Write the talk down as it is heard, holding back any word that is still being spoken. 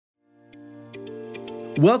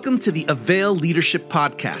Welcome to the Avail Leadership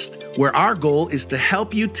Podcast, where our goal is to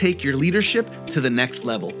help you take your leadership to the next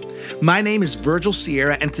level. My name is Virgil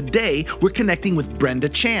Sierra, and today we're connecting with Brenda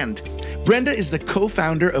Chand. Brenda is the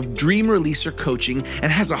co-founder of Dream Releaser Coaching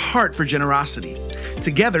and has a heart for generosity.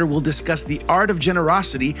 Together, we'll discuss the art of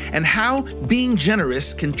generosity and how being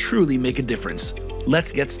generous can truly make a difference.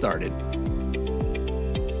 Let's get started.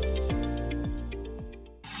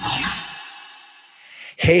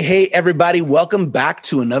 Hey, everybody. Welcome back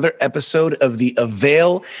to another episode of the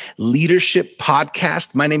Avail Leadership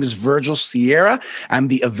Podcast. My name is Virgil Sierra. I'm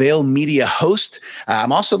the Avail Media host.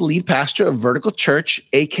 I'm also the lead pastor of Vertical Church,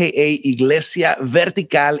 aka Iglesia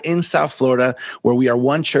Vertical in South Florida, where we are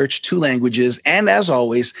one church, two languages. And as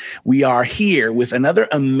always, we are here with another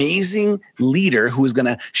amazing leader who is going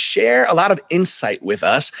to share a lot of insight with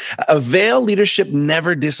us. Avail Leadership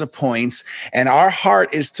never disappoints, and our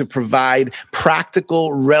heart is to provide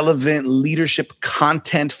practical, relevant leadership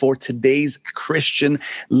content for today's Christian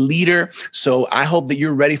leader. So I hope that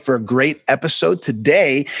you're ready for a great episode.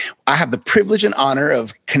 Today, I have the privilege and honor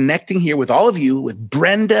of connecting here with all of you with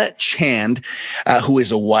Brenda Chand, who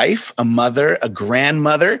is a wife, a mother, a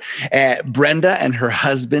grandmother. Brenda and her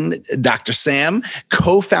husband, Dr. Sam,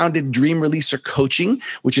 co-founded Dream Releaser Coaching,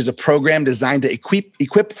 which is a program designed to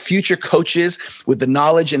equip future coaches with the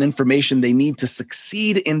knowledge and information they need to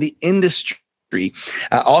succeed in the industry.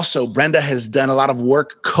 Also, Brenda has done a lot of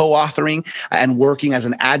work co-authoring and working as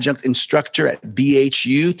an adjunct instructor at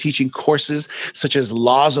BHU, teaching courses such as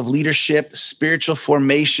laws of leadership, spiritual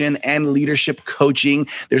formation, and leadership coaching.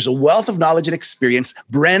 There's a wealth of knowledge and experience.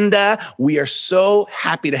 Brenda, we are so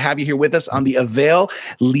happy to have you here with us on the Avail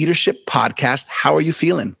Leadership Podcast. How are you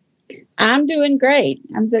feeling? I'm doing great.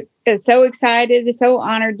 I'm so excited, so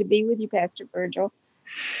honored to be with you, Pastor Virgil.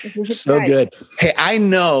 This is so good. Hey, I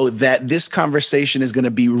know that this conversation is going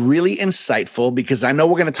to be really insightful because I know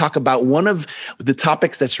we're going to talk about one of the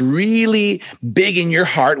topics that's really big in your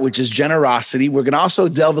heart, which is generosity. We're going to also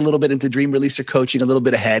delve a little bit into Dream Releaser Coaching a little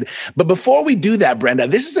bit ahead. But before we do that, Brenda,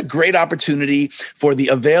 this is a great opportunity for the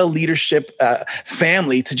Avail Leadership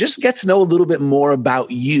family to just get to know a little bit more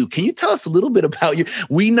about you. Can you tell us a little bit about you?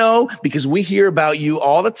 We know because we hear about you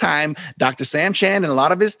all the time, Dr. Sam Chand, and a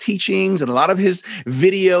lot of his teachings and a lot of his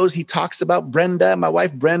videos, he talks about Brenda, my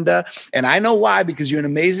wife, Brenda. And I know why, because you're an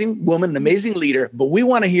amazing woman, an amazing leader, but we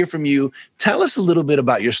want to hear from you. Tell us a little bit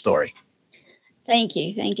about your story. Thank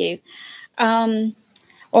you. Well,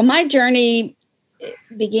 my journey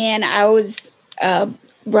began, I was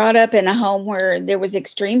brought up in a home where there was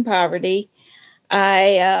extreme poverty.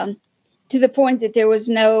 To the point that there was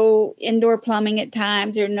no indoor plumbing at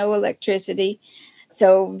times or no electricity.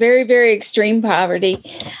 So very, very extreme poverty.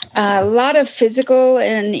 A lot of physical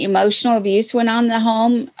and emotional abuse went on in the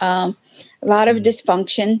home. A lot of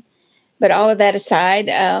dysfunction. But all of that aside,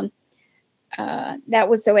 that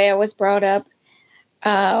was the way I was brought up.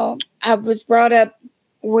 I was brought up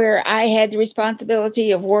where I had the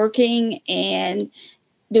responsibility of working and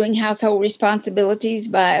doing household responsibilities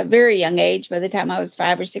by a very young age, by the time I was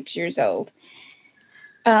 5 or 6 years old.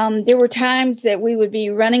 There were times that we would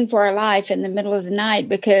be running for our life in the middle of the night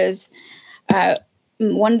because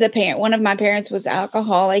one of my parents was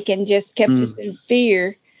alcoholic and just kept us in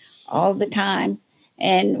fear all the time.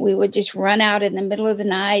 And we would just run out in the middle of the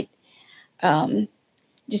night,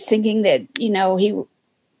 just thinking that, he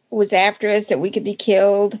was after us, that we could be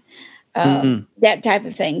killed, that type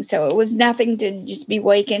of thing. So it was nothing to just be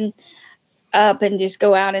waking up and just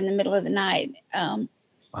go out in the middle of the night.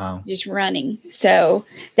 Wow. Just running. So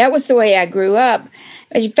that was the way I grew up.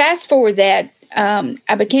 Fast forward that,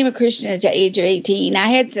 I became a Christian at the age of 18. I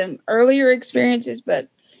had some earlier experiences, but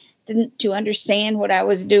didn't to understand what I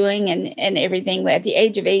was doing and everything at the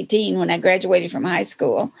age of 18 when I graduated from high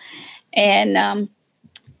school. And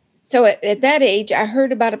so at that age, I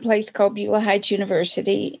heard about a place called Beulah Heights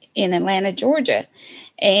University in Atlanta, Georgia.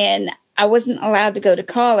 And I wasn't allowed to go to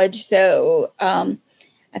college. So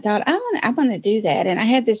I thought, I'm going to do that. And I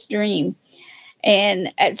had this dream.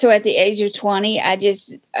 And so at the age of 20, I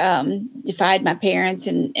just defied my parents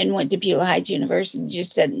and went to Beulah Heights University,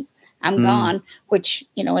 just said, I'm gone, which,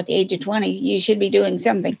 at the age of 20, you should be doing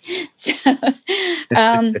something. So,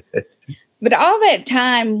 but all that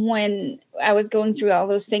time when I was going through all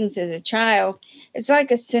those things as a child, it's like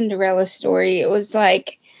a Cinderella story. It was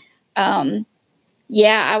like, I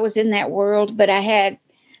was in that world, but I had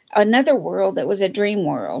another world that was a dream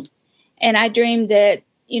world. And I dreamed that,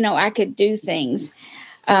 I could do things.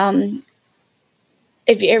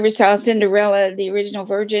 If you ever saw Cinderella, the original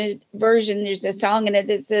version, there's a song in it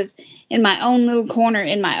that says, in my own little corner,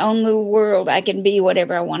 in my own little world, I can be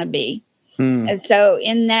whatever I want to be. And so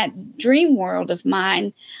in that dream world of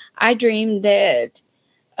mine, I dreamed that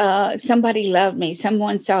somebody loved me.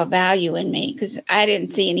 Someone saw value in me because I didn't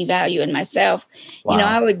see any value in myself. Wow. You know,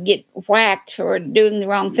 I would get whacked for doing the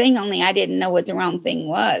wrong thing, only I didn't know what the wrong thing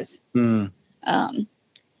was.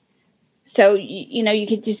 So, you know, you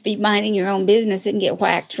could just be minding your own business and get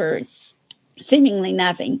whacked for seemingly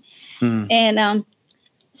nothing. And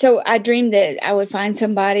so I dreamed that I would find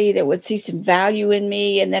somebody that would see some value in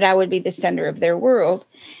me and that I would be the center of their world.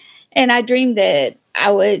 And I dreamed that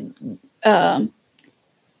I would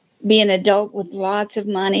be an adult with lots of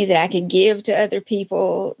money that I could give to other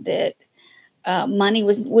people, that money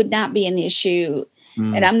would not be an issue.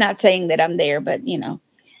 And I'm not saying that I'm there, but, you know,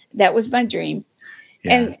 that was my dream.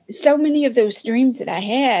 Yeah. And so many of those dreams that I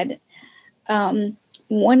had, a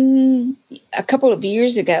couple of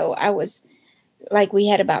years ago, I was like, we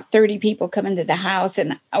had about 30 people coming to the house,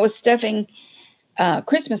 and I was stuffing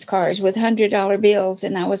Christmas cards with $100 bills.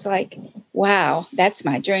 And I was like, wow, that's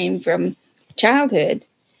my dream from childhood,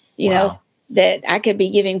 you know, that I could be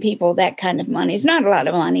giving people that kind of money. It's not a lot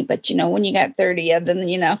of money, but, you know, when you got 30 of them,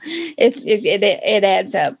 you know, it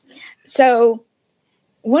adds up. So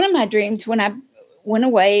one of my dreams, when I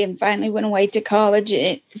finally went away to college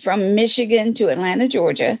from Michigan to Atlanta,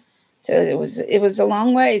 Georgia. So it was a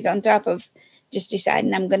long ways on top of just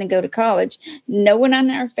deciding I'm going to go to college. No one in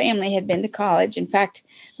our family had been to college. In fact,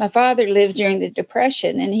 my father lived during the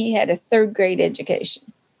Depression, and he had a 3rd grade education.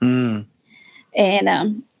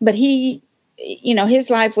 And but he, you know, his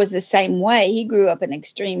life was the same way. He grew up in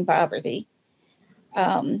extreme poverty,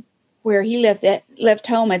 where he left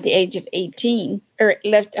home at the age of 18, or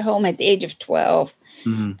left home at the age of 12.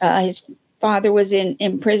 His father was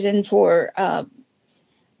in prison for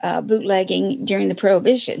bootlegging during the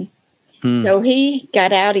Prohibition. So he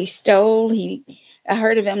got out, he stole. I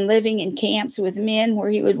heard of him living in camps with men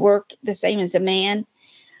where he would work the same as a man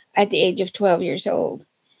at the age of 12 years old.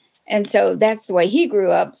 And so that's the way he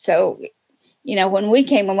grew up. So, you know, when we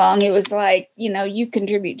came along, it was like, you know, you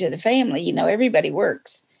contribute to the family. You know, everybody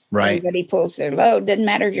works. Right. Everybody pulls their load. Doesn't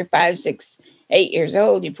matter if you're 5, 6, 8 years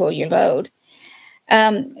old, you pull your load.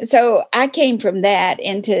 So I came from that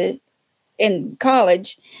in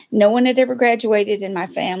college. No one had ever graduated in my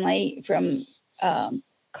family from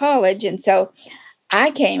college. And so I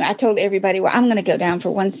told everybody, well, I'm going to go down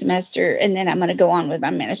for one semester and then I'm going to go on with my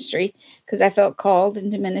ministry because I felt called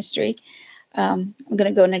into ministry. I'm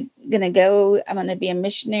going to be a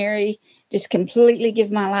missionary, just completely give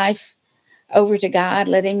my life over to God,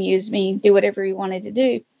 let him use me, do whatever he wanted to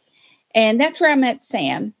do. And that's where I met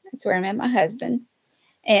Sam. That's where I met my husband.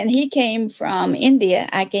 And he came from India.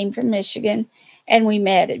 I came from Michigan, and we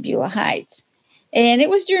met at Beulah Heights. And it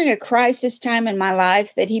was during a crisis time in my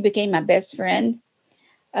life that he became my best friend.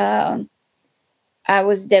 I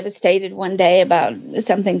was devastated one day about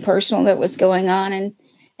something personal that was going on,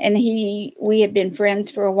 and we had been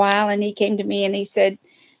friends for a while, and he came to me and he said,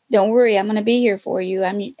 "Don't worry, I'm going to be here for you.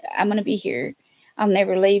 I'm going to be here. I'll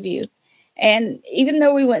never leave you." And even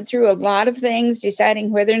though we went through a lot of things,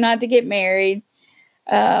 deciding whether or not to get married,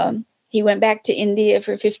 he went back to India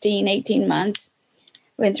for 15, 18 months,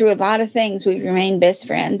 went through a lot of things. We remained best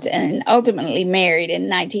friends and ultimately married in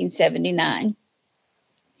 1979.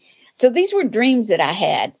 So these were dreams that I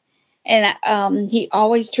had. And he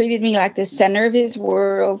always treated me like the center of his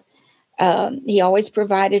world. He always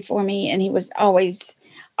provided for me, and he was always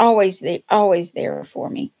there for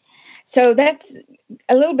me. So that's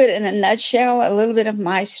a little bit in a nutshell, a little bit of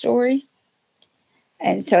my story.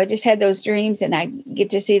 And so I just had those dreams, and I get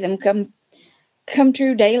to see them come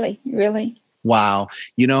true daily, really. Wow.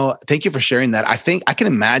 You know, thank you for sharing that. I think I can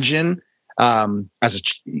imagine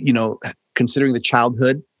considering the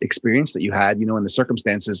childhood experience that you had, you know, and the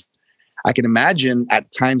circumstances, I can imagine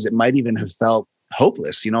at times it might even have felt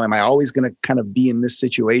hopeless. You know, am I always going to kind of be in this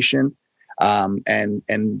situation? And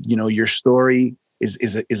you know, your story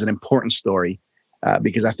is an important story.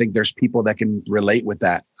 Because I think there's people that can relate with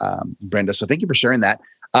that, Brenda. So thank you for sharing that.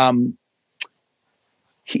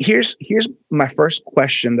 Here's my first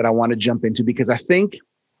question that I want to jump into, because I think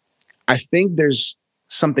there's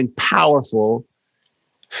something powerful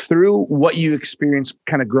through what you experienced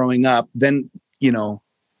kind of growing up. Then, you know,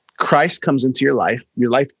 Christ comes into your life,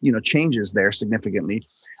 you know, changes there significantly.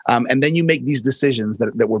 And then you make these decisions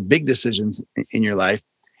that were big decisions in your life.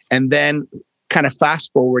 And then kind of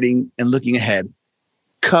fast forwarding and looking ahead,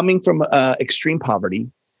 coming from extreme poverty,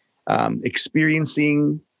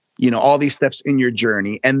 experiencing, you know, all these steps in your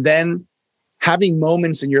journey, and then having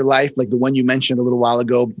moments in your life like the one you mentioned a little while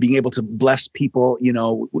ago, being able to bless people, you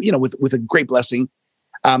know, with a great blessing.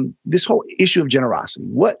 This whole issue of generosity.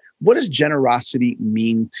 What does generosity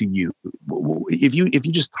mean to you? If you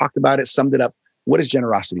just talked about it, summed it up, what is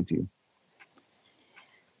generosity to you?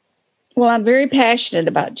 Well, I'm very passionate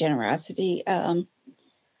about generosity.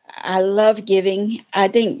 I love giving. I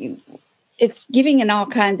think it's giving in all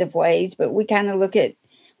kinds of ways, but we kind of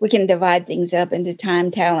we can divide things up into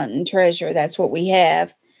time, talent, and treasure. That's what we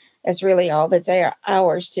have. That's really all that's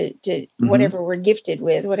ours to Mm-hmm. whatever we're gifted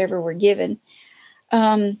with, whatever we're given.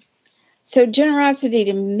 Um, so generosity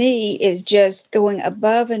to me is just going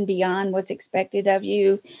above and beyond what's expected of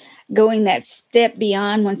you, going that step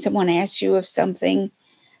beyond when someone asks you of something,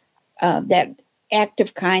 that act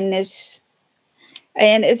of kindness.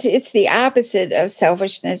 And it's the opposite of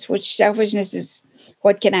selfishness, which selfishness is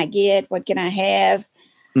what can I get? What can I have?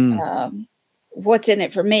 Mm. What's in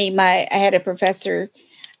it for me? I had a professor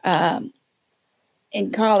um,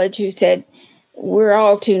 in college who said, we're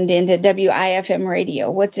all tuned into WIFM radio.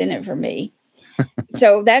 What's in it for me?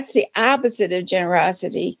 So that's the opposite of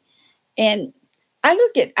generosity. And I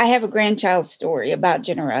have a grandchild story about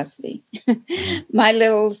generosity. Mhm. My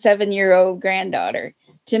little 7-year-old granddaughter,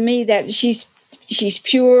 to me, that she's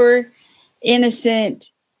pure, innocent,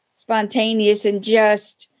 spontaneous, and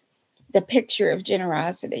just the picture of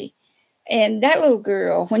generosity. And that little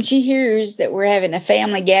girl, when she hears that we're having a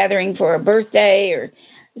family gathering for a birthday or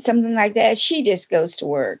something like that, she just goes to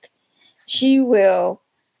work. She will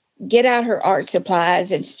get out her art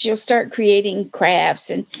supplies and she'll start creating crafts,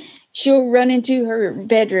 and she'll run into her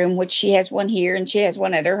bedroom, which she has one here and she has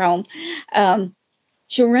one at her home.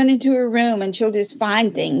 She'll run into her room and she'll just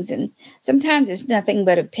find things. And sometimes it's nothing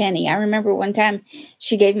but a penny. I remember one time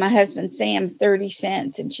she gave my husband Sam 30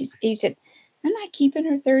 cents and he said, I'm not keeping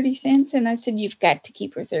her 30 cents. And I said, you've got to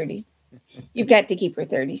keep her 30. You've got to keep her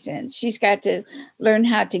 30 cents. She's got to learn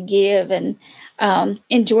how to give and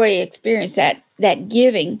enjoy, experience that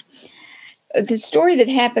giving. The story that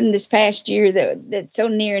happened this past year that's so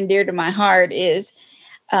near and dear to my heart is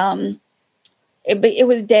um, it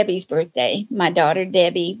was Debbie's birthday, my daughter,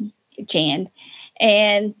 Debbie Chand.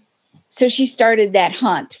 And so she started that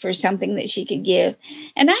hunt for something that she could give.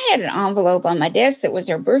 And I had an envelope on my desk that was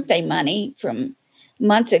her birthday money from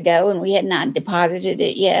months ago, and we had not deposited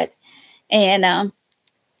it yet. And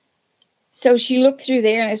so she looked through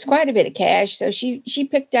there, and it's quite a bit of cash. So she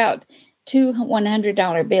picked out two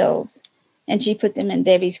 $100 bills, and she put them in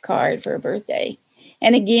Debbie's card for her birthday.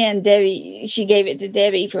 And again, she gave it to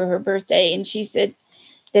Debbie for her birthday, and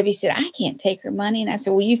Debbie said, I can't take her money. And I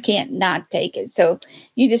said, well, you can't not take it. So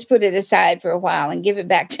you just put it aside for a while and give it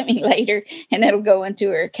back to me later, and it'll go into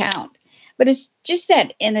her account. But it's just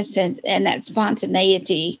that innocence and that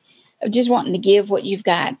spontaneity of just wanting to give what you've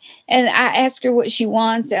got. And I ask her what she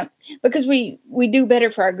wants because we do better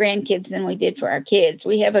for our grandkids than we did for our kids.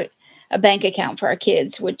 We have a bank account for our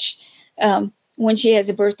kids, which when she has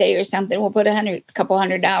a birthday or something, we'll put a couple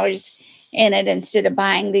 $100 in it instead of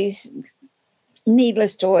buying these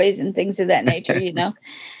needless toys and things of that nature, Yeah.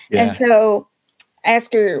 And so I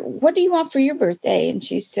ask her, what do you want for your birthday? And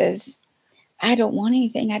she says, I don't want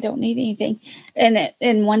anything. I don't need anything.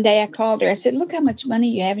 And one day I called her. I said, look how much money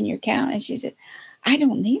you have in your account. And she said, I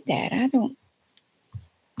don't need that. I don't.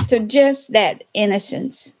 So just that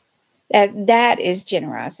innocence, that is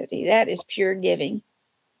generosity. That is pure giving.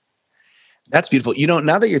 That's beautiful.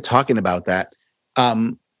 Now that you're talking about that,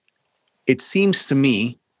 it seems to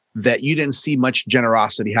me that you didn't see much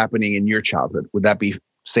generosity happening in your childhood. Would that be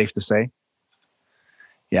safe to say?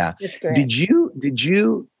 Yeah. That's correct.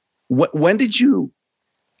 When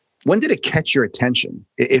did it catch your attention?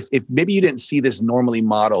 If maybe you didn't see this normally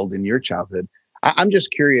modeled in your childhood, I'm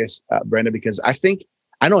just curious, Brenda, because I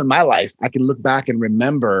know in my life, I can look back and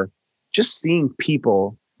remember just seeing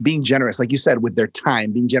people being generous, like you said, with their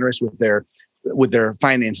time, being generous with their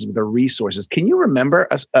finances, with their resources. Can you remember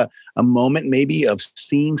a moment maybe of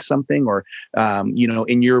seeing something or,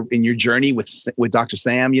 in your journey with Dr.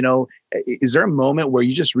 Sam, is there a moment where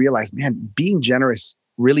you just realized, man, being generous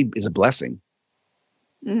really is a blessing?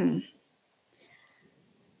 Mm.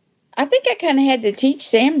 I think I kind of had to teach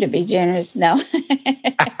Sam to be generous. No.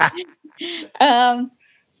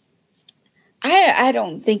 I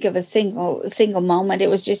don't think of a single moment. It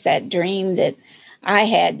was just that dream that I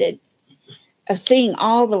had of seeing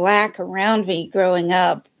all the lack around me growing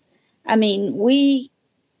up. I mean, we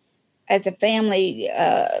as a family,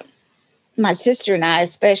 my sister and I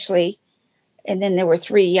especially, and then there were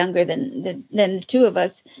three younger than the two of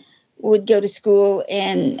us, would go to school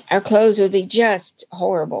and our clothes would be just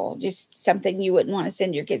horrible, just something you wouldn't want to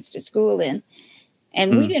send your kids to school in.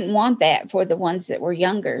 And we didn't want that for the ones that were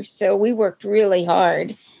younger. So we worked really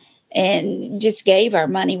hard and just gave our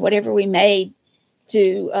money, whatever we made,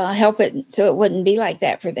 to help it so it wouldn't be like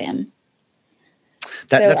that for them.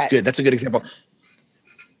 That's good. That's a good example.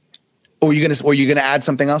 Were you gonna add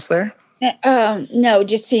something else there? No,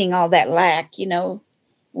 just seeing all that lack,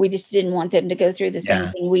 we just didn't want them to go through the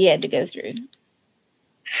same thing we had to go through.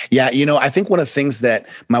 Yeah, I think one of the things that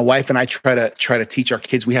my wife and I try to teach our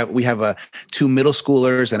kids, we have 2 middle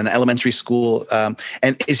schoolers and an elementary school, and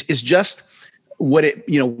it's just what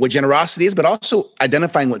generosity is, but also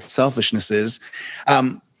identifying what selfishness is.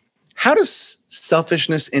 How does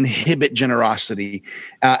selfishness inhibit generosity?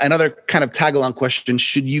 Another kind of tag-along question: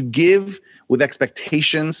 should you give with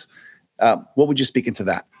expectations? What would you speak into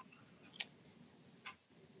that?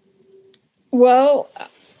 Well,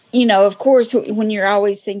 of course, when you're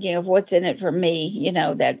always thinking of what's in it for me,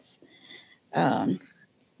 that's that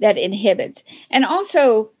inhibits. And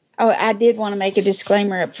also, I did want to make a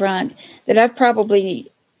disclaimer up front that I've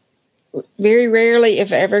probably very rarely,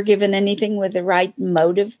 if ever, given anything with the right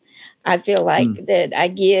motive. I feel like that I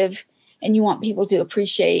give and you want people to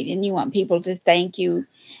appreciate and you want people to thank you.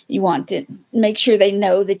 You want to make sure they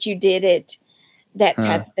know that you did it, that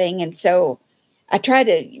type of thing. And so I try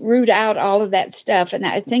to root out all of that stuff. And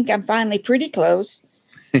I think I'm finally pretty close,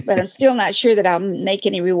 but I'm still not sure that I'll make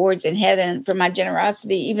any rewards in heaven for my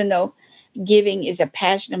generosity, even though giving is a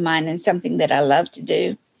passion of mine and something that I love to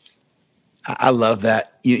do. I love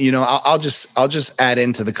that. I'll just add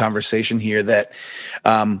into the conversation here that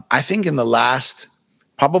I think in about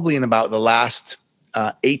the last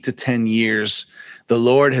 8 to 10 years, the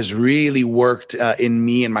Lord has really worked in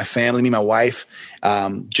me and my family, me and my wife,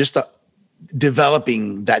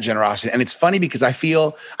 developing that generosity. And it's funny because I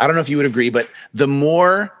don't know if you would agree, but the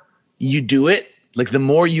more you do it, like the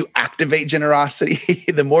more you activate generosity,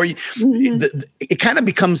 the more it kind of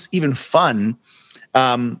becomes even fun.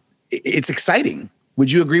 It's exciting.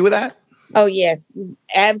 Would you agree with that? Oh, yes,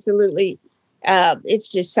 absolutely. It's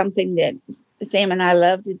just something that Sam and I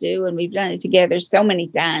love to do, and we've done it together so many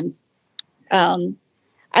times.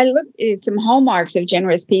 I looked at some hallmarks of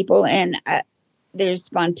generous people, and they're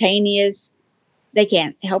spontaneous. They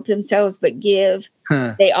can't help themselves but give.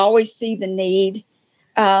 They always see the need.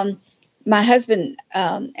 My husband,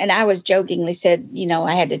 and I was jokingly said,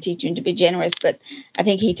 I had to teach him to be generous, but I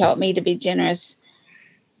think he taught me to be generous.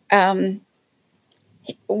 It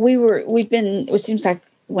seems like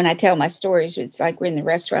when I tell my stories, it's like we're in the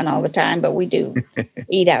restaurant all the time, but we do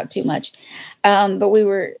eat out too much. But we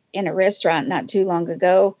were in a restaurant not too long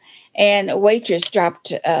ago, and a waitress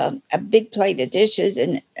dropped a big plate of dishes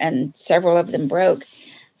and several of them broke.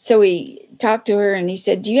 So we talked to her and he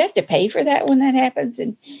said, "Do you have to pay for that when that happens?"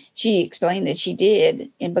 And she explained that she did,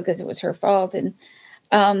 and because it was her fault. And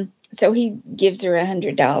so he gives her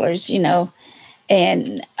 $100,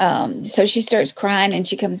 And so she starts crying and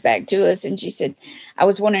she comes back to us and she said, "I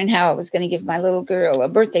was wondering how I was going to give my little girl a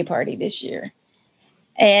birthday party this year."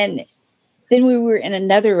 And then we were in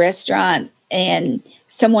another restaurant and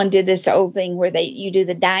someone did this old thing where you do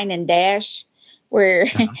the dine and dash, where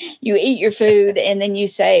you eat your food and then you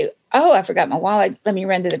say, "Oh, I forgot my wallet. Let me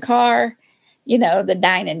run to the car," the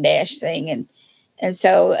dine and dash thing. And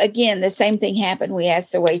so again, the same thing happened. We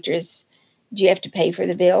asked the waitress, "Do you have to pay for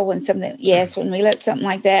the bill when when we let something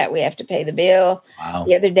like that, we have to pay the bill." Wow.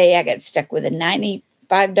 The other day I got stuck with a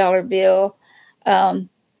 $95 bill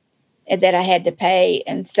that I had to pay.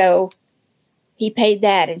 And so he paid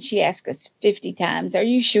that and she asked us 50 times, "Are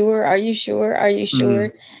you sure? Are you sure? Are you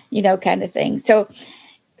sure?" Kind of thing. So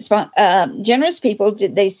generous people,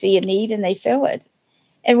 they see a need and they fill it.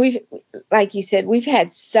 And like you said, we've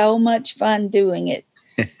had so much fun doing it.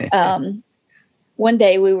 One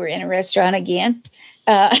day we were in a restaurant again.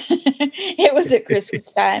 It was at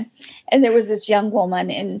Christmas time. And there was this young woman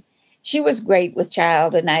and she was great with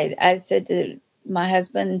child. And I said to my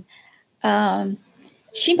husband,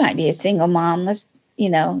 she might be a single mom.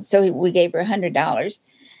 So we gave her $100.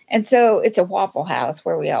 And so it's a Waffle House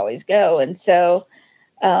where we always go. And so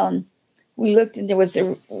we looked and there was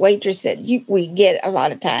a waitress that we get a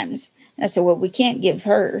lot of times. And I said, "Well, we can't give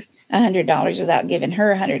her $100 without giving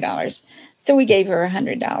her $100. So we gave her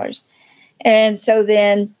 $100. And so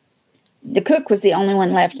then the cook was the only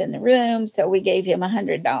one left in the room. So we gave him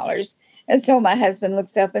 $100. And so my husband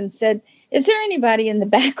looks up and said, "Is there anybody in the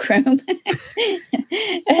back room?"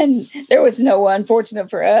 And there was no one, fortunate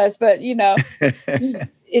for us, but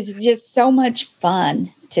it's just so much fun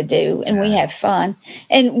to do. And we have fun.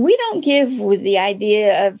 And we don't give with the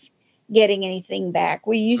idea of getting anything back.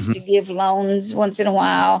 We used to give loans once in a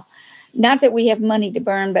while. Not that we have money to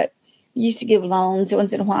burn, but we used to give loans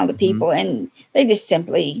once in a while to people, and they just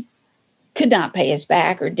simply could not pay us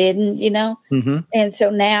back or didn't, And so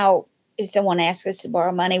now if someone asks us to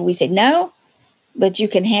borrow money, we say, "No, but you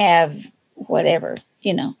can have whatever,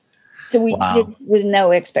 you know. So we Wow. did with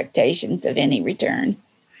no expectations of any return.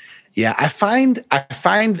 Yeah, I find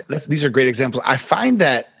these are great examples. I find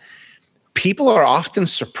that people are often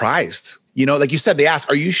surprised. Like you said, they ask,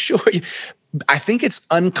 "Are you sure?" I think it's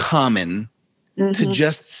uncommon to Mm-hmm.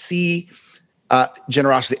 just see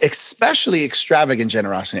generosity, especially extravagant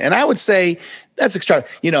generosity. And I would say that's extravagant.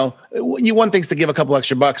 You want things to give a couple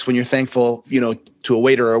extra bucks when you're thankful, to a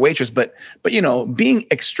waiter or a waitress. But being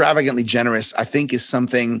extravagantly generous, I think, is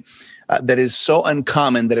something that is so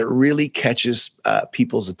uncommon that it really catches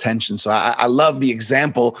people's attention. So I love the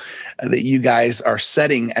example that you guys are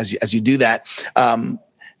setting as you do that.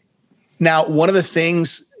 Now, one of the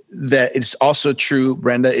things that is also true,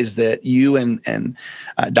 Brenda, is that you and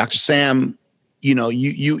Dr. Sam,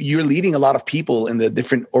 you're leading a lot of people in the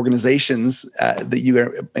different organizations that you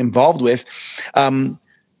are involved with.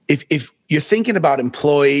 If you're thinking about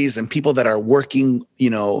employees and people that are working,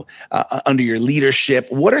 under your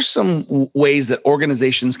leadership, what are some ways that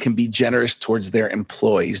organizations can be generous towards their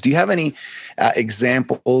employees? Do you have any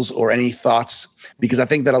examples or any thoughts? Because I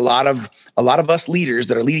think that a lot of us leaders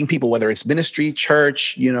that are leading people, whether it's ministry,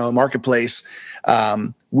 church, marketplace,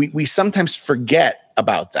 we sometimes forget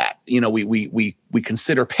about that. We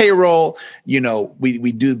consider payroll,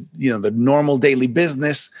 we do, the normal daily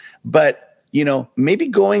business, but maybe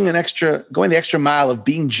going the extra mile of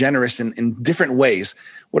being generous in different ways.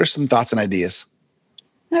 What are some thoughts and ideas?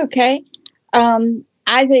 Okay.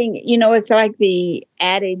 I think, it's like the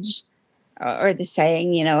adage or the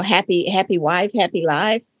saying, happy wife, happy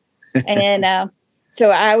life. And so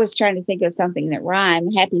I was trying to think of something that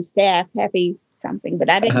rhymed, happy staff, happy something, but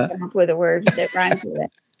I didn't come up with a word that rhymes with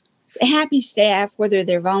it. Happy staff, whether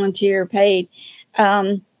they're volunteer or paid,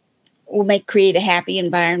 will create a happy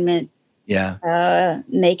environment. Yeah.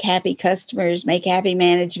 Make happy customers, make happy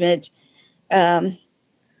management, and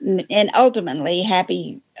ultimately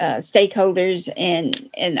happy stakeholders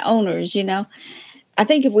and owners. I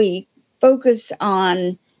think if we focus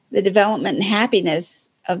on the development and happiness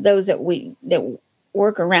of those that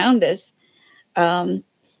work around us,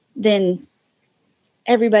 then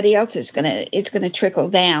everybody else it's gonna trickle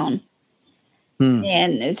down.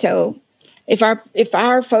 And so if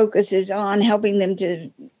our focus is on helping them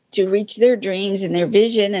to reach their dreams and their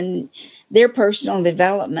vision and their personal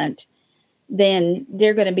development, then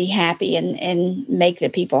they're going to be happy and make the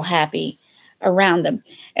people happy around them.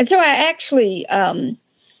 And so I actually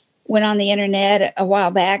went on the internet a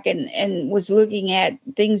while back and was looking at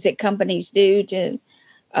things that companies do to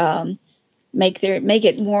make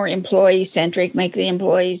it more employee centric, make the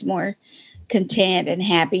employees more content and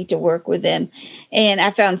happy to work with them. And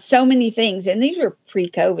I found so many things, and these were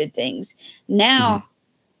pre-COVID things. Now,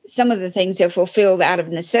 some of the things are fulfilled out of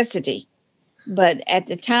necessity, but at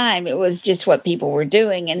the time it was just what people were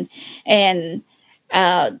doing. And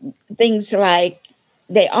things like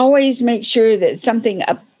they always make sure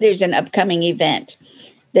that there's an upcoming event,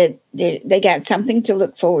 that they got something to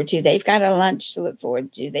look forward to. They've got a lunch to look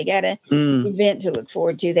forward to. They got an event to look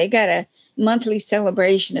forward to. They got a monthly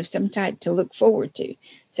celebration of some type to look forward to.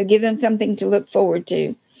 So give them something to look forward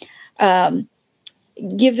to.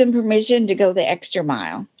 Give them permission to go the extra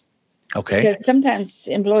mile. Okay. Because sometimes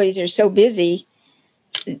employees are so busy,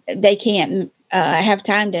 they can't have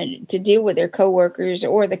time to deal with their coworkers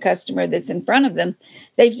or the customer that's in front of them.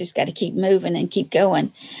 They've just got to keep moving and keep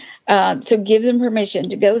going. So give them permission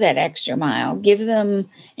to go that extra mile. Give them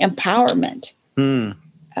empowerment.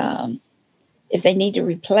 If they need to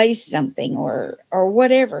replace something or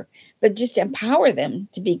whatever, but just empower them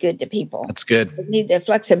to be good to people. That's good. They need the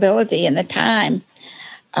flexibility and the time.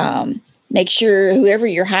 Make sure whoever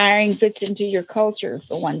you're hiring fits into your culture,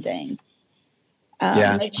 for one thing.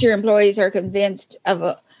 Make sure employees are convinced of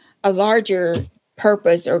a larger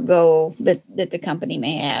purpose or goal that the company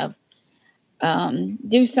may have.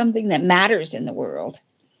 Do something that matters in the world.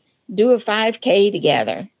 Do a 5K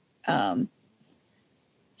together.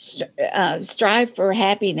 Strive for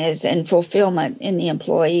happiness and fulfillment in the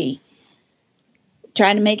employee.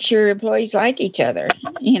 Try to make sure employees like each other.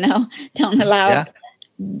 Don't allow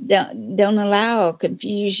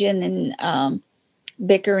confusion and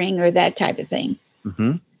bickering or that type of thing.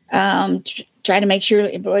 Try to make sure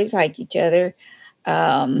employees like each other.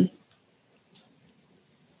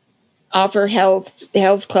 Offer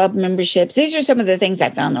health club memberships. These are some of the things I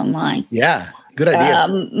found online. Yeah, good idea.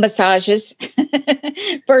 Massages,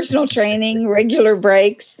 personal training, regular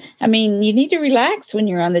breaks. I mean, you need to relax when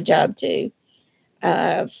you're on the job too.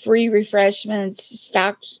 Free refreshments,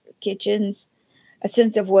 stocked kitchens, a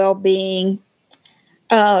sense of well-being.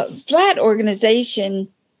 Flat organization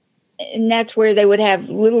and that's where they would have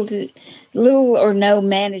little or no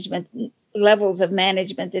management levels of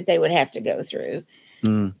management that they would have to go through.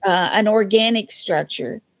 An organic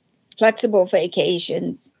structure, flexible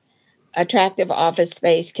vacations, attractive office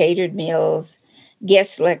space, catered meals,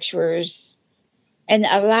 guest lecturers, and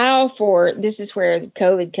allow for, this is where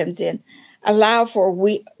COVID comes in, allow for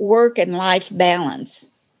work and life balance.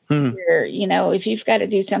 Where, if you've got to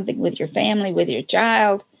do something with your family, with your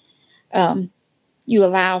child, you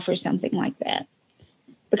allow for something like that.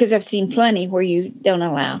 Because I've seen plenty where you don't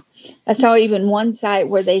allow. I saw even one site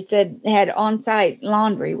where they said had on-site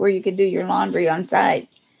laundry, where you could do your laundry on site.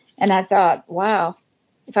 And I thought, wow,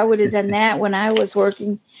 if I would have done that when I was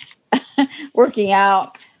working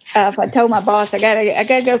out, if I told my boss I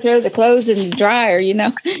gotta go throw the clothes in the dryer,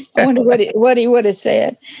 I wonder what he would have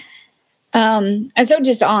said. And so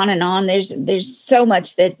just on and on. There's so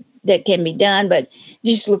much that can be done, but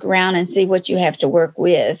just look around and see what you have to work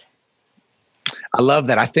with. I love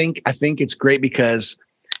that. I think it's great because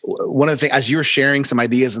one of the things, as you were sharing some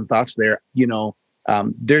ideas and thoughts there,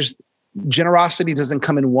 there's generosity doesn't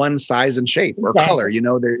come in one size and shape or color.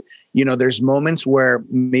 There's moments where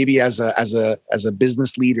maybe as a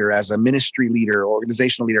business leader, as a ministry leader,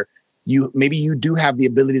 organizational leader, you do have the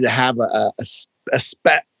ability to have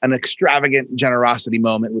an extravagant generosity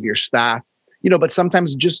moment with your staff, but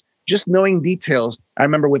sometimes just knowing details. I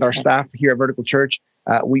remember with our staff here at Vertical Church,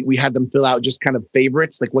 we had them fill out just kind of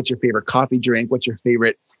favorites, like what's your favorite coffee drink, what's your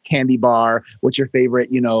favorite candy bar, what's your favorite,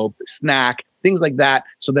 snack, things like that.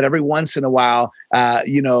 So that every once in a while,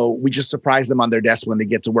 we just surprise them on their desk when they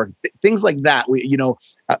get to work. Things like that,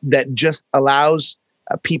 that just allows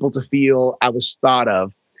people to feel I was thought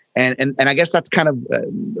of. And I guess that's kind of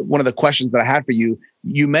one of the questions that I had for you.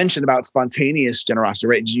 You mentioned about spontaneous generosity,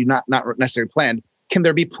 right? You not necessarily planned. Can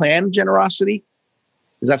there be planned generosity?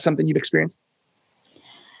 Is that something you've experienced?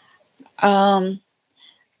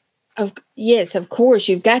 Yes, of course.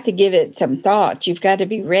 You've got to give it some thought. You've got to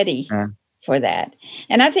be ready for that.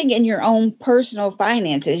 And I think in your own personal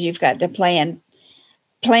finances, you've got to plan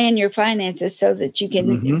your finances so that you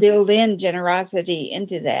can build in generosity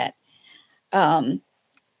into that.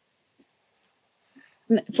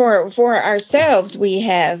 For ourselves, we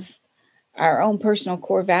have our own personal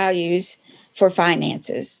core values for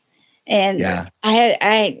finances. And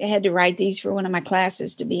I had to write these for one of my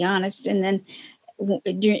classes, to be honest. And then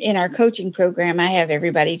in our coaching program, I have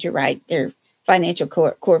everybody to write their financial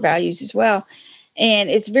core values as well. And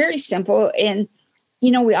it's very simple. And,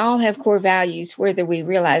 we all have core values, whether we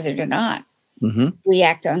realize it or not. We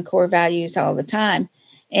act on core values all the time.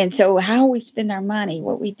 And so how we spend our money,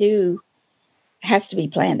 what we do, has to be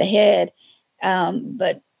planned ahead.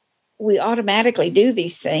 But we automatically do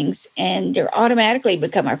these things, and they automatically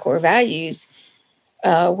become our core values.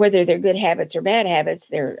 Whether they're good habits or bad habits,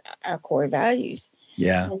 they're our core values.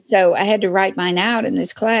 Yeah. And so I had to write mine out in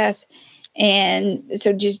this class. And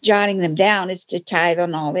so just jotting them down is to tithe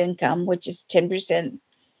on all income, which is 10%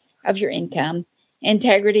 of your income.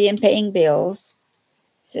 Integrity in paying bills.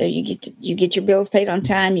 So you get your bills paid on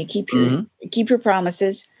time. You keep your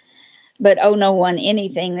promises. But owe no one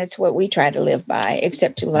anything. That's what we try to live by,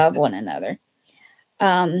 except to love one another.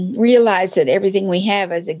 Realize that everything we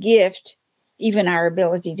have is a gift, even our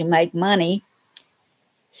ability to make money.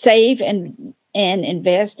 Save and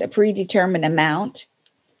invest a predetermined amount.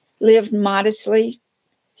 Live modestly,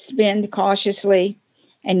 spend cautiously,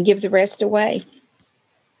 and give the rest away.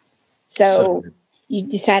 So you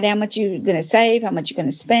decide how much you're going to save, how much you're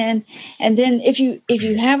going to spend. And then if you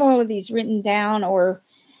have all of these written down, or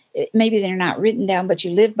maybe they're not written down, but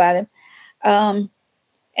you live by them.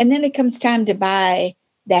 And then it comes time to buy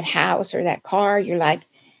that house or that car. You're like,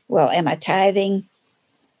 well, am I tithing?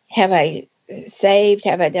 Have I saved?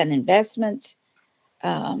 Have I done investments?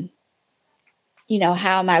 How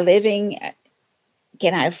am I living?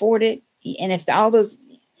 Can I afford it? And if all those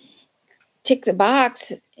tick the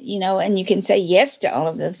box, and you can say yes to all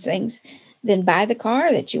of those things, then buy the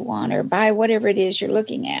car that you want, or buy whatever it is you're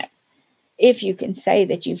looking at. If you can say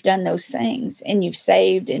that you've done those things and you've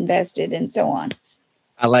saved, invested, and so on.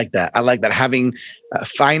 I like that. Having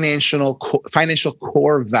financial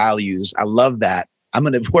core values. I love that. I'm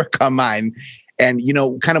going to work on mine. And,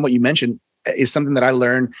 kind of what you mentioned is something that I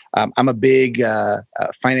learned. I'm a big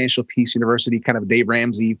Financial Peace University kind of Dave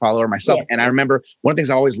Ramsey follower myself. Yes. And I remember one of the things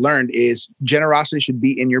I always learned is generosity should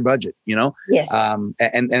be in your budget, Yes.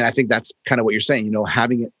 And I think that's kind of what you're saying,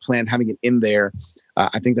 having it planned, having it in there.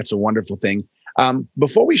 I think that's a wonderful thing.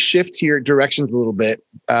 Before we shift your directions a little bit,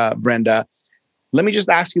 Brenda, let me just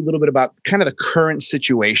ask you a little bit about kind of the current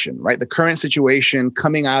situation, right? The current situation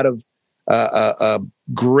coming out of a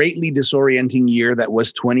greatly disorienting year that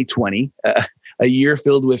was 2020, a year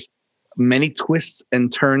filled with many twists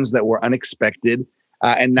and turns that were unexpected.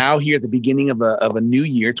 And now here at the beginning of a new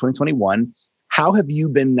year, 2021, how have you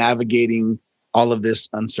been navigating all of this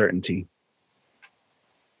uncertainty?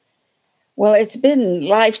 Well, it's been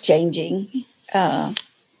life-changing.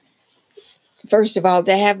 First of all,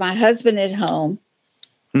 to have my husband at home.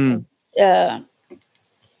 Mm.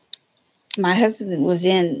 My husband was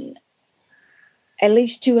in at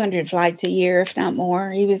least 200 flights a year, if not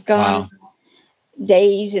more. He was gone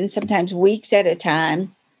days and sometimes weeks at a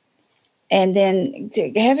time. And then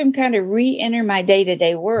to have him kind of re-enter my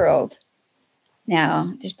day-to-day world.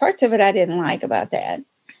 Now, there's parts of it I didn't like about that.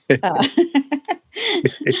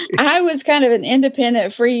 I was kind of an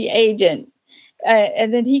independent free agent.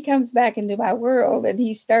 And then he comes back into my world and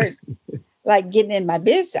he starts like getting in my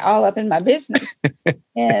business, all up in my business.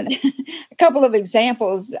 And a couple of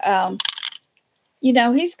examples,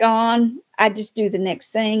 he's gone. I just do the next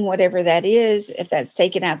thing, whatever that is. If that's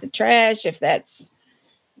taking out the trash, if that's,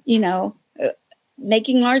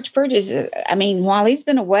 making large purchases. I mean, while he's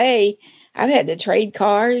been away, I've had to trade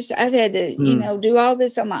cars. I've had to, do all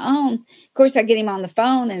this on my own. Of course, I get him on the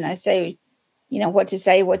phone and I say, what to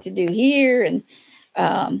say, what to do here. And,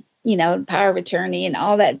 power of attorney and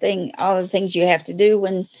all that thing, all the things you have to do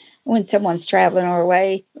when someone's traveling or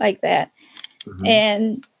away like that. Mm-hmm.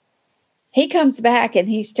 And he comes back and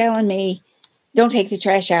he's telling me, don't take the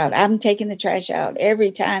trash out. I'm taking the trash out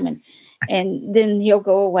every time. And then he'll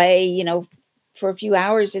go away, for a few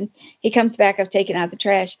hours and he comes back, I've taken out the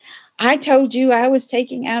trash. I told you I was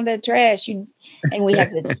taking out that trash. And we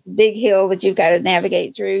have this big hill that you've got to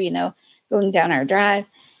navigate through, going down our drive.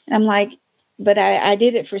 And I'm like, but I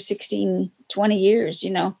did it for 16, 20 years,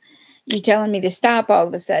 you're telling me to stop all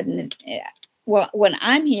of a sudden. Well, when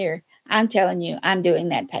I'm here, I'm telling you, I'm doing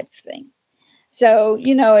that type of thing. So,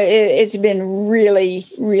 it's been really,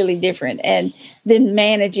 really different. And then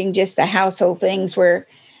managing just the household things where,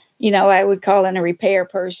 I would call in a repair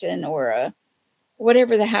person or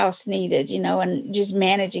whatever the house needed, and just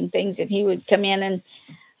managing things. And he would come in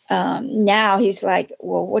and now he's like,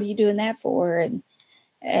 well, what are you doing that for? And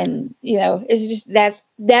it's just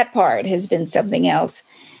that part has been something else.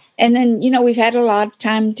 And then, we've had a lot of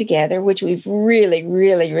time together, which we've really,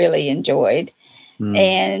 really, really enjoyed. Mm.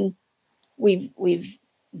 And we've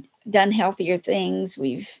done healthier things.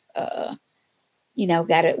 We've,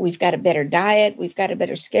 we've got a better diet. We've got a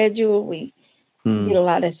better schedule. We get a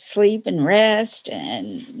lot of sleep and rest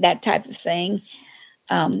and that type of thing.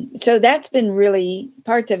 So that's been really,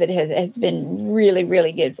 parts of it has been really,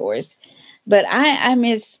 really good for us. But I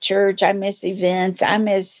miss church. I miss events. I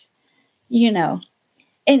miss,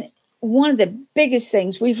 and one of the biggest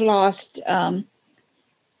things, we've lost a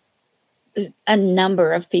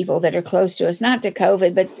number of people that are close to us, not to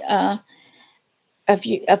COVID, but a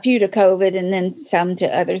few to COVID and then some to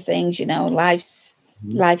other things, life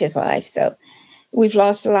is life. So we've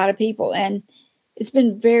lost a lot of people and it's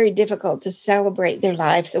been very difficult to celebrate their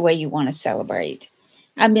life the way you want to celebrate.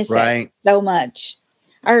 I miss that so much.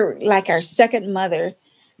 Our second mother,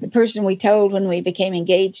 the person we told when we became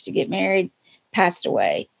engaged to get married, passed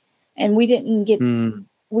away. And we didn't get,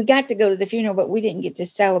 we got to go to the funeral, but we didn't get to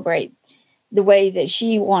celebrate the way that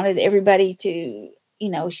she wanted everybody to,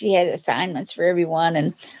 she had assignments for everyone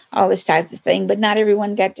and all this type of thing, but not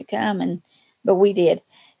everyone got to come, but we did.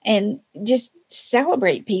 And just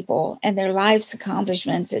celebrate people and their life's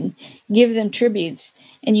accomplishments and give them tributes.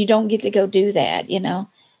 And you don't get to go do that,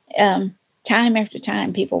 time after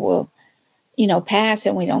time, people will, pass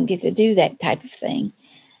and we don't get to do that type of thing.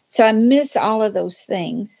 So I miss all of those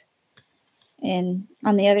things. And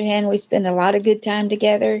on the other hand, we spend a lot of good time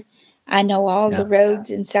together. I know all the roads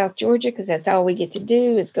in South Georgia because that's all we get to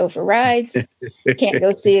do is go for rides. Can't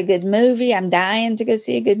go see a good movie. I'm dying to go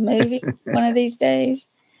see a good movie one of these days.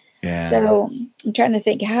 Yeah. So I'm trying to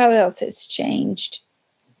think how else it's changed.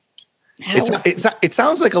 It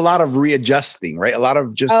sounds like a lot of readjusting, right? A lot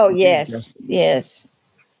of just. Oh, yes. Yes.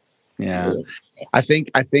 Yeah. I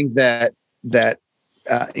think that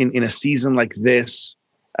in a season like this,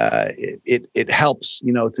 it helps,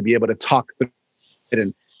 to be able to talk through it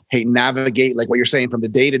and navigate, like what you're saying, from the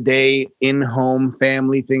day-to-day in-home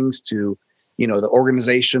family things to, the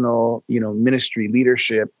organizational, ministry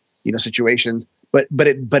leadership, situations. But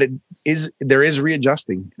there is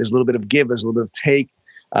readjusting. There's a little bit of give. There's a little bit of take.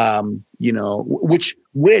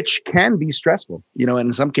 Which can be stressful, and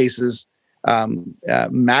in some cases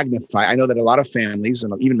magnify. I know that a lot of families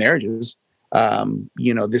and even marriages,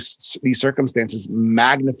 these circumstances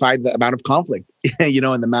magnified the amount of conflict, and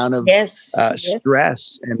the amount of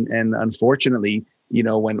stress, and unfortunately,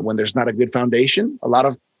 when there's not a good foundation, a lot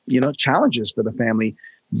of, challenges for the family.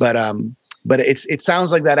 But it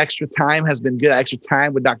sounds like that extra time has been good. Extra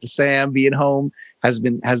time with Dr. Sam being home has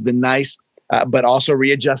been nice, but also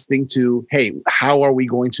readjusting to, hey, how are we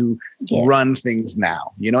going to run things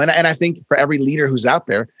now? And I think for every leader who's out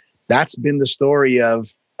there, that's been the story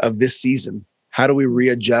of this season. How do we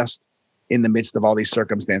readjust in the midst of all these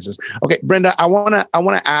circumstances? Okay, Brenda, I wanna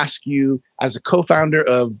ask you, as a co-founder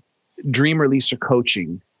of Dream Releaser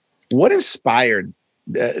Coaching, what inspired?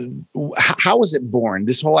 How was it born,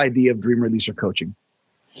 this whole idea of Dream Releaser Coaching?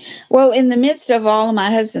 Well, in the midst of all of my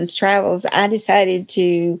husband's travels, I decided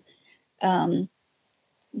to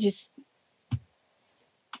just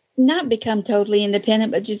not become totally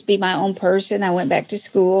independent, but just be my own person. I went back to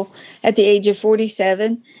school at the age of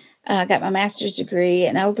 47, got my master's degree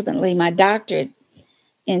and ultimately my doctorate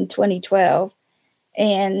in 2012.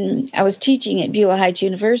 And I was teaching at Beulah Heights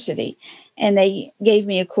University, and they gave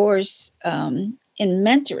me a course in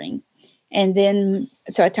mentoring. And then,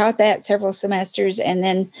 so I taught that several semesters, and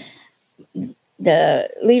then the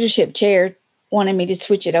leadership chair wanted me to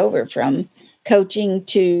switch it over from coaching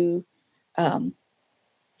to, from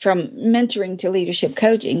mentoring to leadership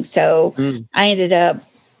coaching. So I ended up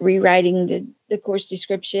rewriting the course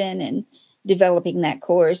description and developing that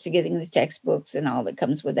course, getting the textbooks and all that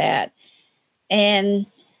comes with that. And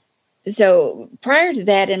so prior to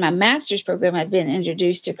that, in my master's program, I'd been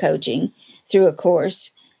introduced to coaching through a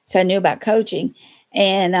course. So I knew about coaching.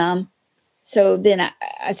 And so then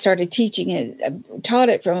I started teaching it. I taught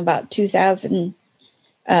it from about 2000,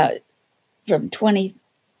 from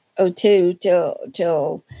 2002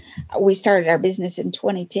 till we started our business in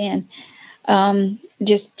 2010.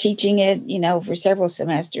 Just teaching it, for several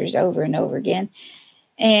semesters over and over again.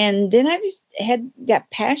 And then I just got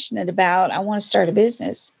passionate about, I want to start a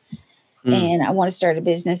business. And I want to start a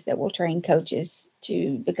business that will train coaches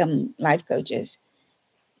to become life coaches,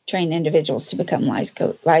 train individuals to become life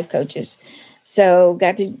coaches. So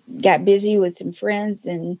got busy with some friends,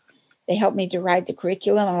 and they helped me to write the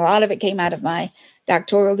curriculum. A lot of it came out of my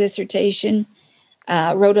doctoral dissertation.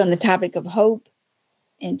 Wrote on the topic of hope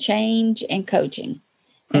and change and coaching.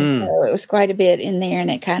 And so it was quite a bit in there,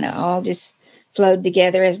 and it kind of all just flowed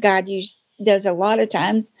together as God does a lot of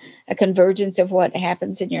times, a convergence of what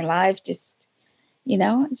happens in your life. Just,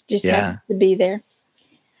 happens to be there.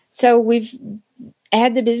 So we've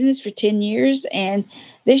had the business for 10 years. And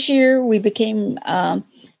this year we became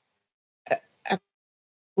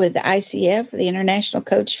with the ICF, the International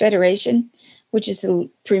Coach Federation, which is the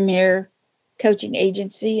premier coaching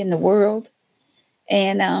agency in the world.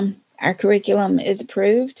 And our curriculum is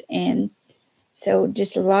approved. And so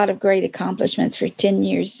just a lot of great accomplishments for 10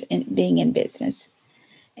 years in being in business.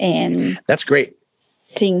 And that's great.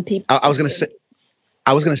 Seeing people. I was going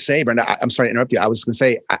to say, Brenda, I'm sorry to interrupt you. I was going to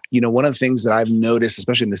say, one of the things that I've noticed,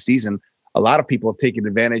 especially in this season, a lot of people have taken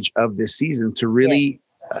advantage of this season to really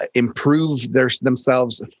improve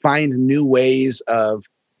themselves, find new ways of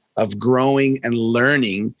growing and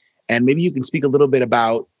learning. And maybe you can speak a little bit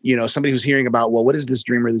about, somebody who's hearing about, well, what is this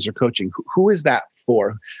Dream Releaser Coaching? Who is that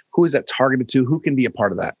for? Who is that targeted to? Who can be a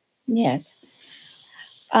part of that? Yes.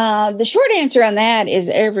 The short answer on that is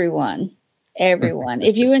everyone. Everyone.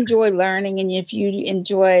 If you enjoy learning and if you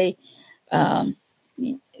enjoy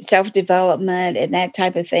self-development and that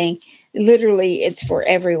type of thing, literally it's for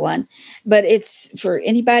everyone. But it's for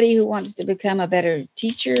anybody who wants to become a better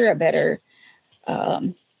teacher, a better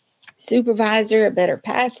supervisor, a better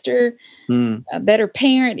pastor, a better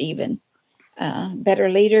parent even, better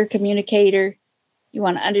leader, communicator. You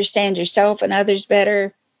want to understand yourself and others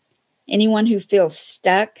better. Anyone who feels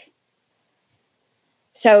stuck.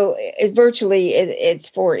 So it's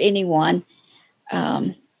for anyone.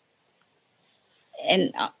 And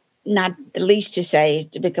not the least to say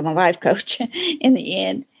to become a life coach in the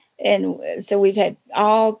end. And so we've had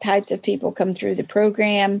all types of people come through the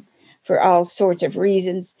program for all sorts of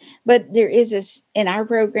reasons. But there is in our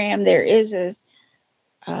program, there is a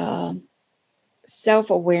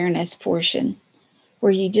self-awareness portion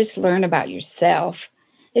where you just learn about yourself.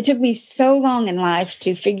 It took me so long in life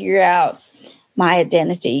to figure out my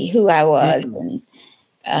identity, who I was. And,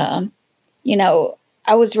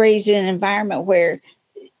 I was raised in an environment where,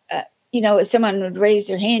 if someone would raise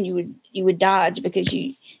their hand, you would dodge because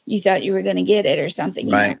you thought you were going to get it or something.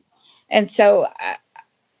 Right. And so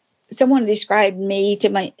someone described me to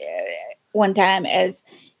my one time as,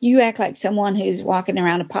 you act like someone who's walking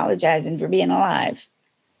around apologizing for being alive.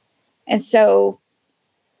 And so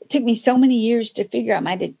it took me so many years to figure out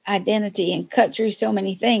my identity and cut through so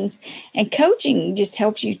many things. And coaching just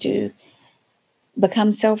helps you to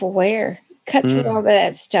become self-aware, cut through all of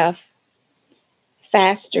that stuff,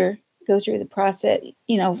 faster, go through the process.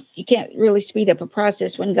 You can't really speed up a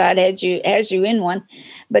process when God has you in one,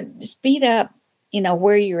 but speed up,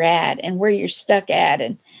 where you're at and where you're stuck at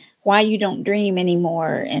and why you don't dream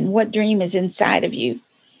anymore and what dream is inside of you.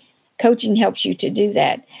 Coaching helps you to do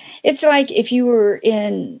that. It's like if you were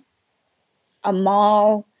in a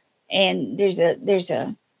mall and there's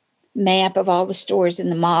a map of all the stores in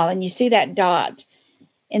the mall and you see that dot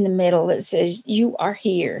in the middle that says you are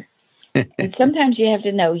here. And sometimes you have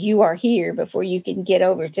to know you are here before you can get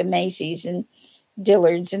over to Macy's and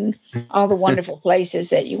Dillard's and all the wonderful places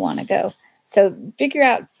that you want to go. So figure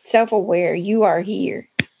out self-aware, you are here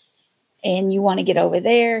and you want to get over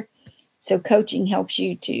there. So coaching helps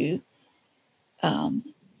you to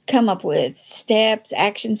come up with steps,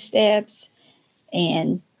 action steps,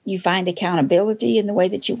 and you find accountability in the way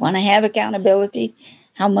that you want to have accountability,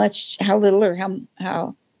 how much, how little, or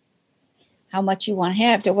how much you want to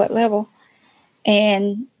have, to what level,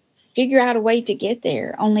 and figure out a way to get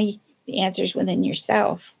there. Only the answer's within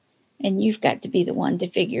yourself, and you've got to be the one to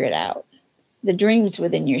figure it out. The dream's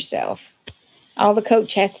within yourself. All the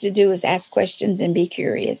coach has to do is ask questions and be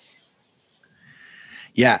curious.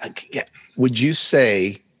 Yeah. Would you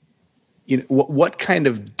say, what kind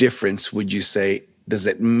of difference would you say does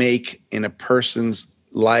it make in a person's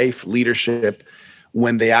life, leadership,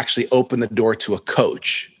 when they actually open the door to a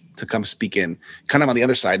coach to come speak in? Kind of on the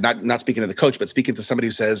other side, not speaking to the coach, but speaking to somebody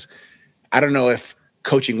who says, I don't know if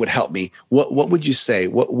coaching would help me. What would you say?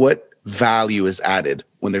 What value is added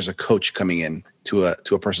when there's a coach coming in to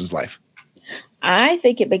a person's life? I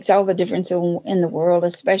think it makes all the difference in the world,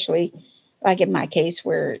 especially like in my case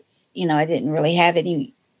where, I didn't really have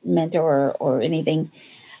any mentor or anything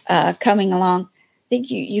coming along. I think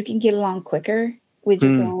you can get along quicker with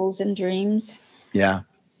your goals and dreams. Yeah.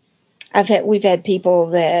 We've had people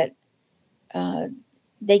that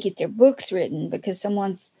they get their books written because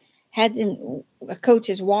someone's had them, a coach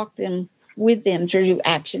has walked them with them through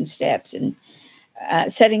action steps and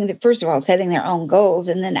setting their own goals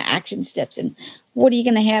and then the action steps. And what are you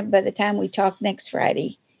going to have by the time we talk next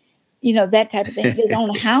Friday? That type of thing. They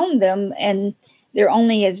don't hound them, and they're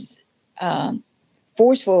only as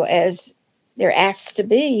forceful as they're asked to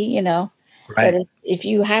be, Right. But if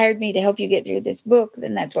you hired me to help you get through this book,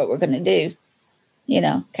 then that's what we're going to do,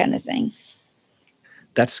 kind of thing.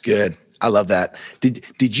 That's good. I love that.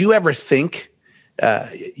 Did you ever think,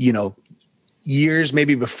 years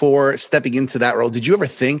maybe before stepping into that role, did you ever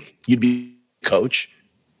think you'd be a coach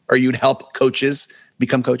or you'd help coaches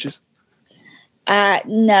become coaches?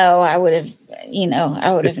 No, I would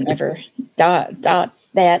have never thought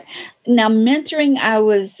that. Now, mentoring, I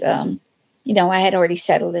was, I had already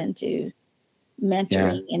settled into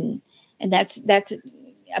mentoring, and that's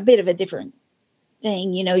a bit of a different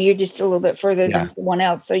thing. You're just a little bit further than someone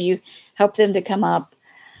else, so you help them to come up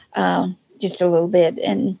just a little bit,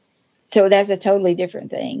 and so that's a totally different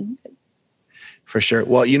thing. For sure.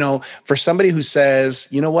 Well, for somebody who says,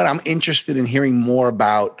 you know what, I'm interested in hearing more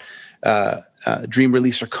about dream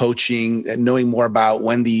releaser coaching, knowing more about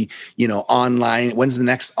when when's the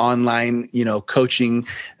next online, coaching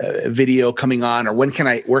video coming on, or where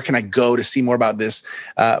can I go to see more about this?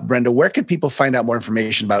 Brenda, where can people find out more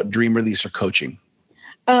information about dream releaser coaching?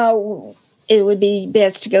 It would be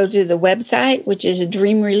best to go to the website, which is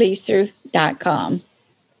dreamreleaser.com.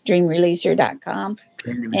 Dreamreleaser.com.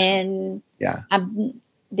 And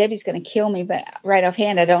Debbie's going to kill me, but right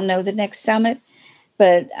offhand, I don't know the next summit.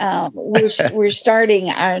 But we're starting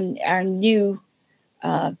our new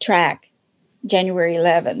track January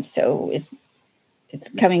 11th, so it's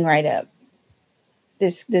coming right up.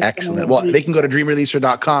 This excellent. Well, they can go to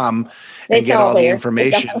dreamreleaser.com and get all the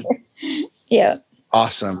information. Yeah.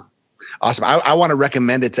 Awesome. I want to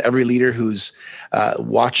recommend it to every leader who's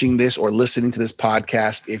watching this or listening to this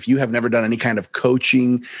podcast. If you have never done any kind of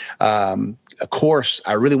coaching a course,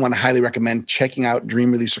 I really want to highly recommend checking out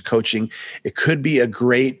Dream Releaser Coaching. It could be a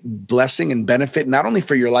great blessing and benefit, not only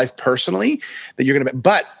for your life personally that you're going to,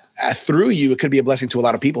 but through you, it could be a blessing to a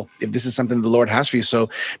lot of people if this is something the Lord has for you. So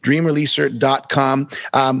dreamreleaser.com.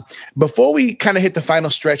 Before we kind of hit the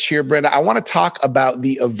final stretch here, Brenda, I want to talk about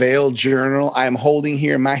the Avail Journal. I am holding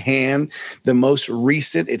here in my hand the most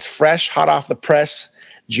recent. It's fresh, hot off the press,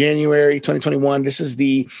 January 2021. This is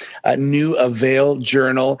the new Avail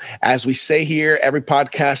Journal. As we say here, every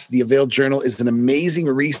podcast, the Avail Journal is an amazing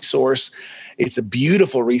resource. It's a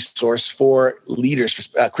beautiful resource for leaders,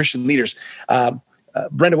 for Christian leaders.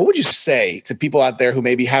 Brenda, what would you say to people out there who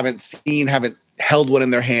maybe haven't held one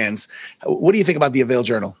in their hands? What do you think about the Avail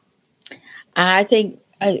Journal? I think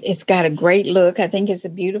it's got a great look. I think it's a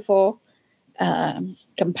beautiful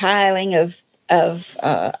compiling of of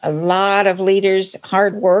a lot of leaders'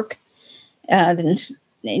 hard work, and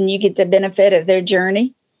you get the benefit of their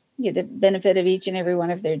journey. You get the benefit of each and every one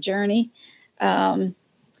of their journey.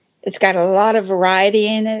 It's got a lot of variety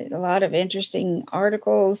in it, a lot of interesting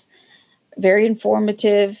articles, very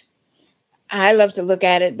informative. I love to look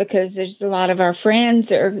at it because there's a lot of our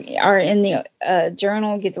friends are in the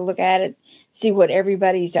journal, get to look at it, see what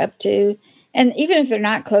everybody's up to. And even if they're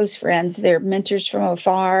not close friends, they're mentors from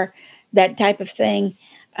afar, that type of thing.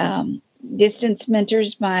 Distance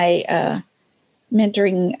mentors, my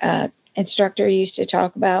mentoring instructor used to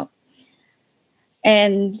talk about.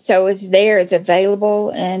 And so it's there, it's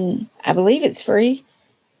available, and I believe it's free.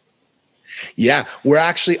 Yeah, we're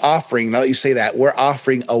actually offering, now that you say that, we're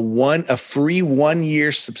offering a free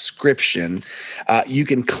 1-year subscription. You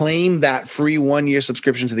can claim that free 1-year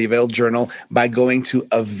subscription to the Avail Journal by going to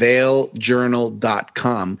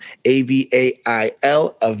availjournal.com,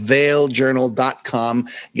 AVAIL, availjournal.com.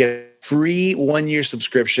 Get free 1-year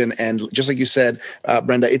subscription. And just like you said,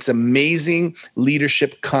 Brenda, it's amazing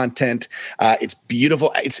leadership content. It's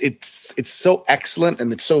beautiful. It's so excellent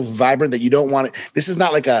and it's so vibrant that you don't want it. This is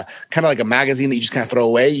not like a kind of like a magazine that you just kind of throw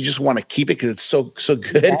away. You just want to keep it because it's so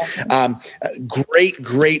good.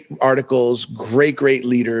 Great articles, great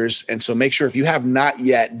leaders. And so make sure if you have not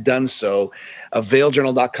yet done so,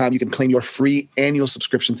 availjournal.com, you can claim your free annual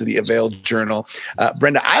subscription to the Avail Journal.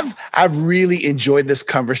 Brenda, I've really enjoyed this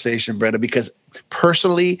conversation, Brenda, because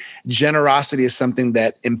personally, generosity is something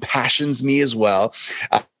that impassions me as well.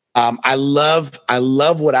 I love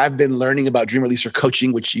what I've been learning about Dream Releaser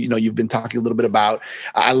coaching, which you've been talking a little bit about.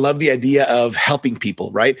 I love the idea of helping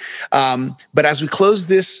people, right? But as we close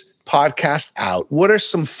this podcast out, what are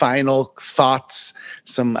some final thoughts,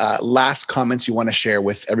 some last comments you want to share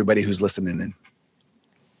with everybody who's listening in?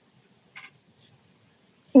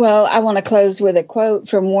 Well, I want to close with a quote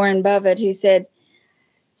from Warren Buffett, who said,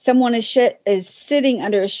 "Someone is sitting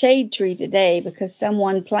under a shade tree today because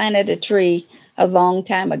someone planted a tree a long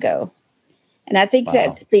time ago." And I think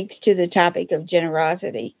that speaks to the topic of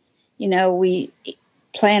generosity. We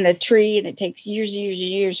plant a tree and it takes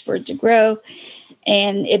years for it to grow,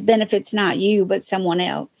 and it benefits not you, but someone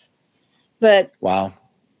else. But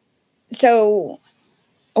so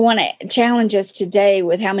I want to challenge us today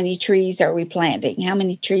with how many trees are we planting? How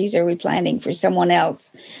many trees are we planting for someone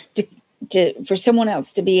else for someone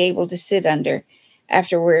else to be able to sit under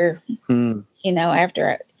after we're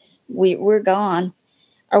gone?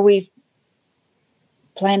 Are we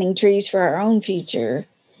planting trees for our own future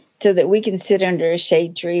so that we can sit under a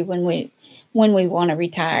shade tree when we want to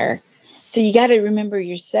retire? So you got to remember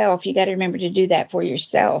yourself. You got to remember to do that for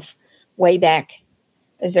yourself way back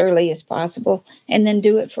as early as possible, and then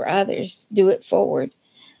do it for others. Do it forward.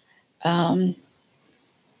 When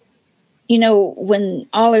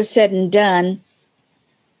all is said and done,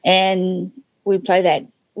 and we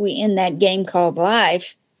end that game called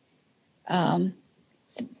life.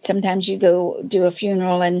 Sometimes you go do a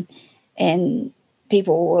funeral and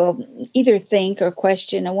people will either think or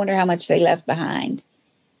question, I wonder how much they left behind.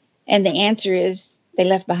 And the answer is they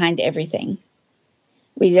left behind everything.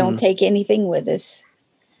 We don't take anything with us.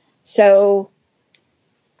 So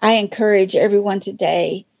I encourage everyone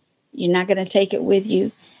today, you're not going to take it with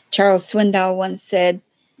you. Charles Swindoll once said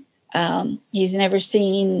he's never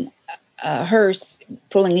seen a hearse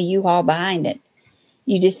pulling a U-Haul behind it.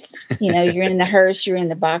 You just, you're in the hearse, you're in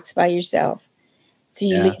the box by yourself. So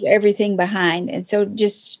you leave everything behind. And so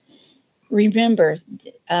just remember,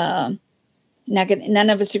 none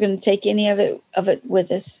of us are going to take any of it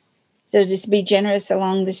with us. So just be generous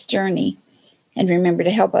along this journey and remember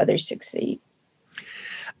to help others succeed.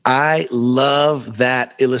 I love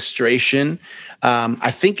that illustration.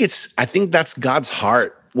 I think that's God's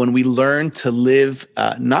heart when we learn to live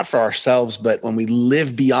not for ourselves, but when we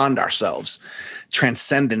live beyond ourselves.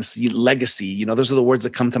 Transcendence, legacy, those are the words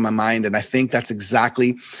that come to my mind. And I think that's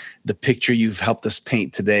exactly the picture you've helped us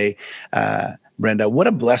paint today. Brenda, what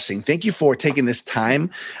a blessing. Thank you for taking this time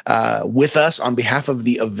with us on behalf of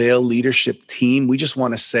the Avail leadership team. We just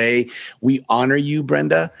want to say we honor you,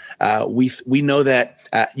 Brenda. We know that,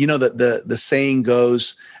 the saying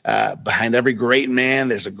goes, behind every great man,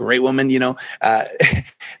 there's a great woman,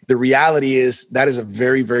 The reality is that is a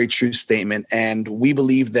very, very true statement. And we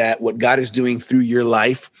believe that what God is doing through your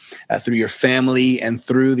life, through your family, and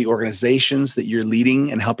through the organizations that you're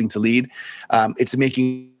leading and helping to lead, it's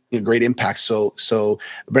making a great impact. So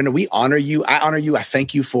Brenda, we honor you. I honor you. I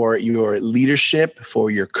thank you for your leadership,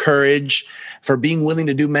 for your courage, for being willing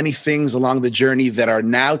to do many things along the journey that are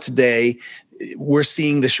now today we're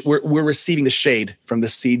seeing we're receiving the shade from the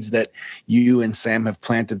seeds that you and Sam have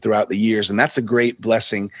planted throughout the years. And that's a great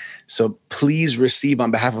blessing. So please receive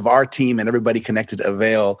on behalf of our team and everybody connected to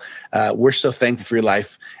Avail. We're so thankful for your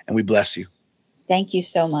life, and we bless you. Thank you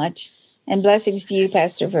so much. And blessings to you,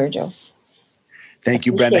 Pastor Virgil. Thank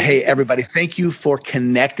you, Brenda. Hey, everybody. Thank you for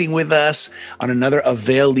connecting with us on another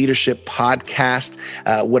Avail Leadership podcast.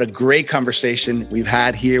 What a great conversation we've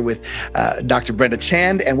had here with Dr. Brenda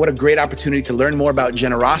Chand, and what a great opportunity to learn more about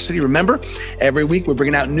generosity. Remember, every week we're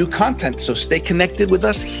bringing out new content, so stay connected with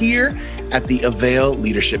us here at the Avail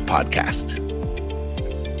Leadership Podcast.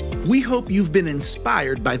 We hope you've been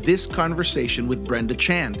inspired by this conversation with Brenda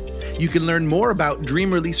Chand. You can learn more about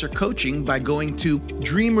Dream Releaser coaching by going to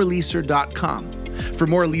dreamreleaser.com. For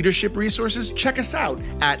more leadership resources, check us out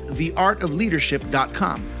at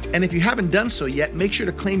theartofleadership.com. And if you haven't done so yet, make sure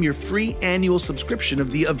to claim your free annual subscription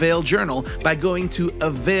of the Avail Journal by going to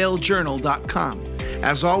availjournal.com.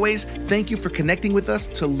 As always, thank you for connecting with us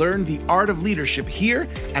to learn the art of leadership here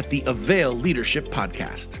at the Avail Leadership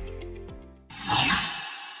Podcast.